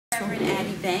Reverend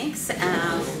Addie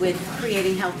with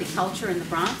Creating Healthy Culture in the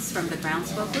Bronx from the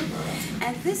Groundswell Group.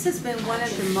 And this has been one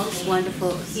of the most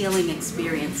wonderful healing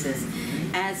experiences.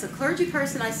 As a clergy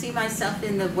person, I see myself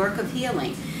in the work of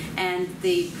healing. And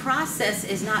the process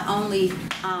is not only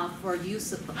for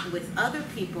use with other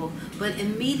people, but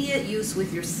immediate use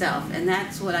with yourself. And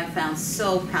that's what I found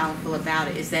so powerful about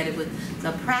it, is that it was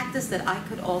a practice that I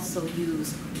could also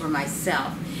use for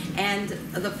myself. And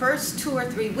the first 2 or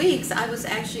 3 weeks, I was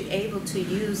actually able to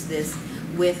use this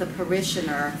with a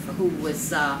parishioner who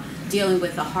was dealing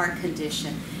with a heart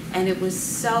condition. And it was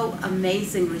so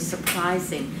amazingly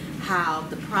surprising how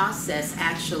the process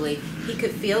actually, he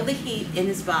could feel the heat in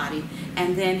his body,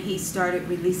 and then he started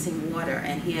releasing water,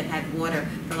 and he had had water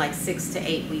for like 6 to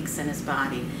 8 weeks in his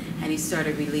body, and he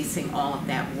started releasing all of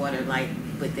that water like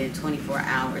within 24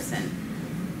 hours, and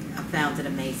I found it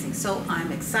amazing. So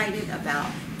I'm excited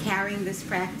about carrying this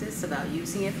practice, about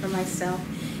using it for myself,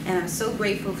 and I'm so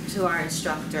grateful to our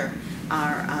instructor,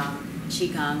 our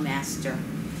Qigong master,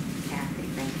 Kathy.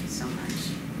 Thank you so much.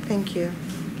 Thank you.